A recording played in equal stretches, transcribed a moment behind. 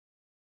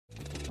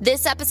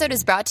This episode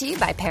is brought to you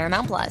by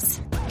Paramount Plus.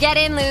 Get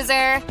in,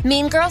 loser!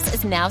 Mean Girls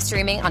is now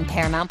streaming on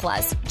Paramount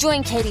Plus.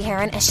 Join Katie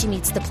Heron as she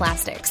meets the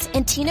plastics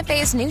in Tina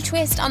Fey's new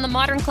twist on the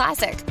modern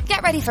classic.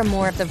 Get ready for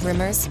more of the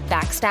rumors,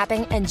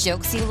 backstabbing, and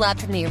jokes you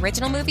loved from the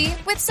original movie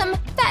with some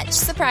fetch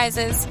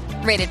surprises.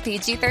 Rated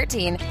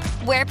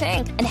PG-13. Wear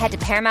pink and head to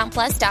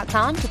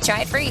ParamountPlus.com to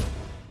try it free.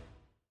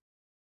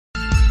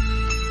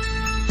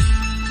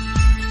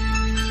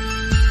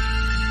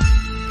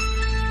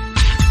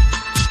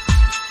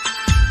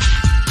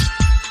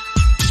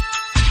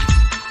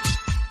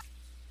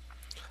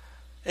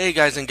 Hey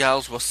guys and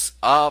gals, what's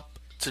up?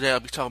 Today I'll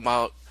be talking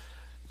about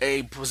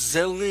a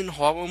Brazilian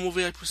horror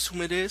movie, I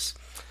presume it is.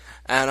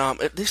 And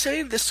they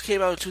say this came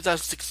out in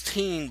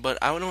 2016, but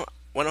I went on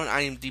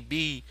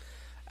IMDb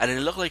and it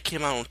looked like it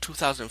came out in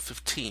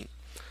 2015.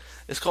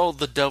 It's called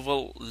The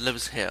Devil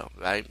Lives Here,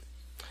 right?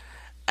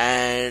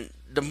 And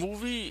the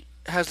movie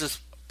has this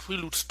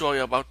prelude story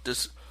about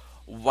this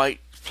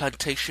white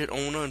plantation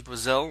owner in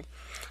Brazil,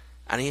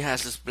 and he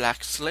has this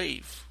black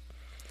slave.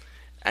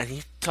 And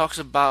he talks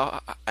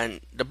about, and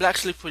the black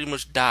slave pretty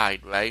much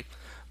died, right?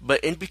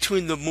 But in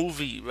between the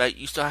movie, right,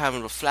 you start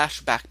having a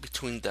flashback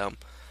between them,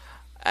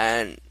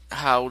 and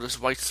how this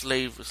white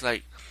slave is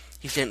like,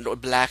 he's saying the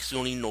blacks you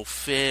only know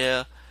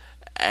fear,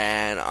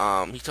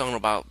 and he's talking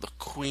about the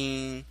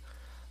queen,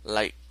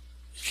 like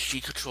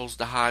she controls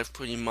the hive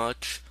pretty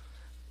much,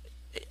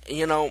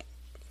 you know.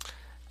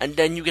 And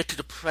then you get to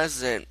the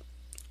present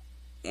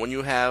when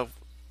you have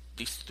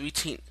these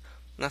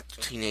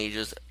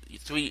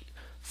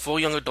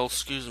four young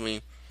adults,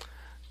 3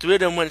 of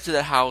them went to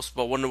the house,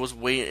 but one was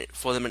waiting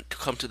for them to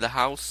come to the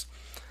house.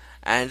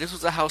 And this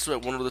was the house where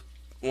one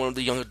of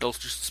the young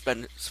adults used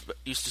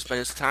to spend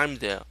his time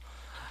there.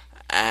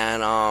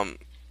 And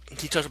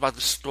he talks about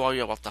the story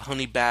about the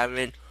honey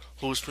baron,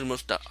 who was pretty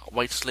much the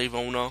white slave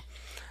owner,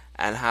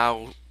 and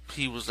how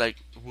he was like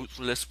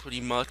ruthless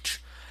pretty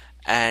much.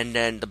 And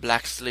then the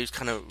black slaves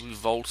kind of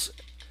revolt,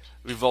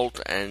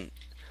 and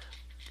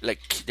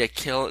like they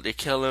kill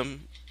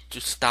him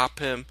to stop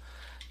him.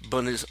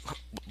 Burn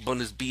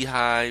his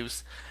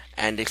beehives,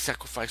 and they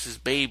sacrifice his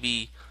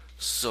baby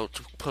so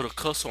to put a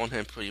curse on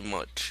him pretty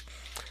much,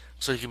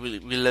 so he can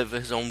relive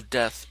his own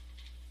death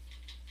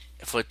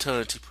for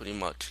eternity pretty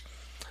much.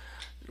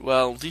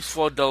 Well, these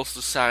four adults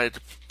decided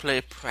to play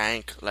a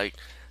prank, like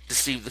to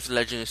see if this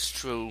legend is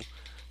true,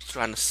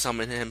 trying to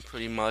summon him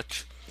pretty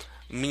much.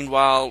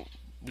 Meanwhile,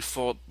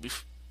 before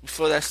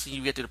that scene,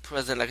 you get to the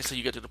present. Like I said,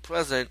 you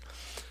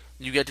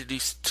get to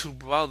these two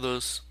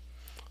brothers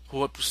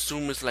who I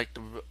presume is like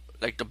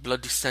the blood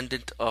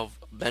descendant of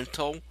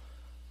Bento,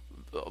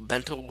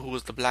 who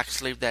was the black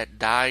slave that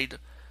died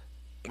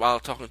while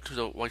talking to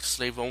the white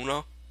slave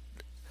owner.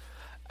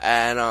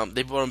 And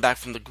they brought him back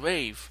from the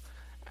grave,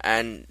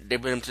 and they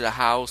brought him to the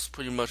house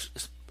pretty much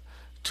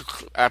to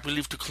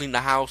clean the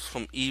house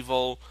from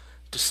evil,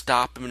 to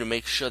stop him, to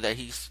make sure that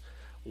he's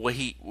where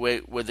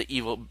the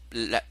evil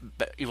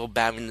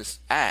baron is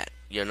at,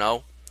 you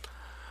know.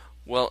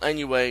 Well,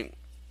 anyway,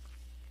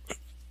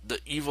 the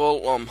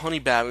evil honey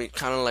baron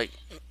kind of like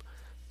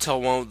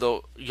tell one of the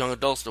young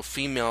adults, the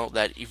female,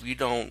 that if you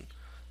don't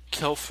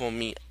kill for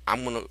me,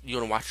 you're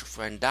gonna watch your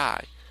friend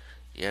die,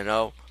 you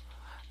know.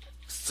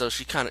 So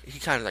he kind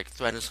of like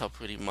threatens her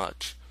pretty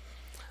much.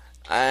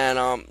 And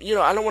I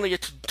don't want to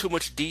get too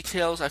much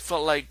details. I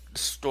felt like the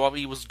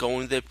story was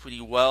going there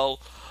pretty well.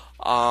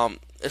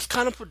 It's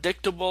kind of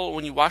predictable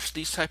when you watch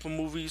these type of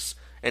movies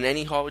in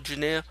any horror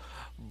genre,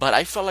 but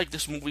I felt like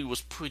this movie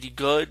was pretty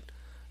good,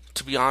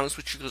 to be honest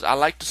with you, because I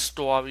like the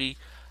story,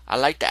 I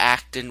like the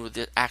acting with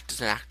the actors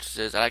and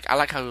actresses, I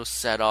like how it was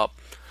set up.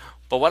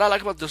 But what I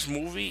like about this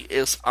movie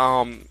is,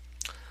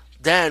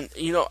 then,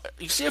 you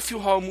see a few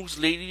horror movies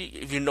lately,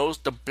 if you notice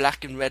the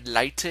black and red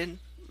lighting,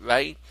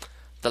 right?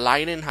 The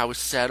lighting, how it's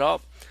set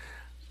up.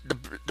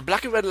 The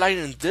black and red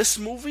lighting in this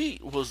movie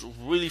was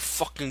really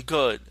fucking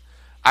good.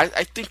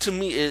 I think to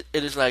me it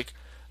is like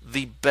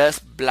the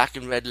best black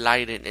and red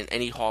lighting in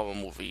any horror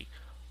movie.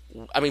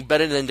 I mean,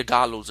 better than The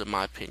Gallows in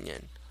my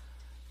opinion.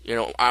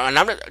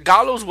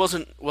 Gallows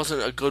wasn't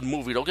a good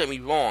movie, don't get me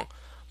wrong.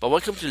 But when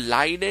it comes to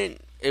lighting,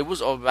 it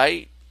was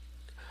alright.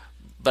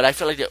 But I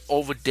felt like they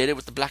overdid it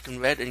with the black and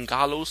red in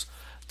Gallows.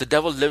 The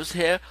Devil Lives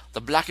Here,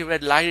 the black and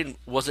red lighting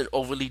wasn't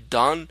overly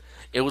done.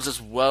 It was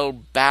just well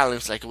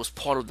balanced, like it was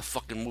part of the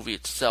fucking movie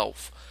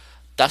itself.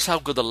 That's how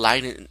good the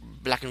lighting,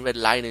 black and red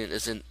lighting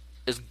is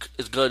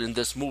good in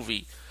this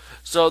movie.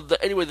 So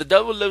anyway, The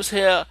Devil Lives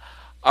Here.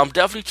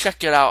 Definitely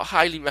check it out.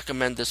 Highly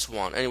recommend this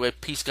one. Anyway,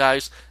 peace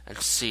guys, and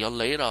see you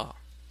later.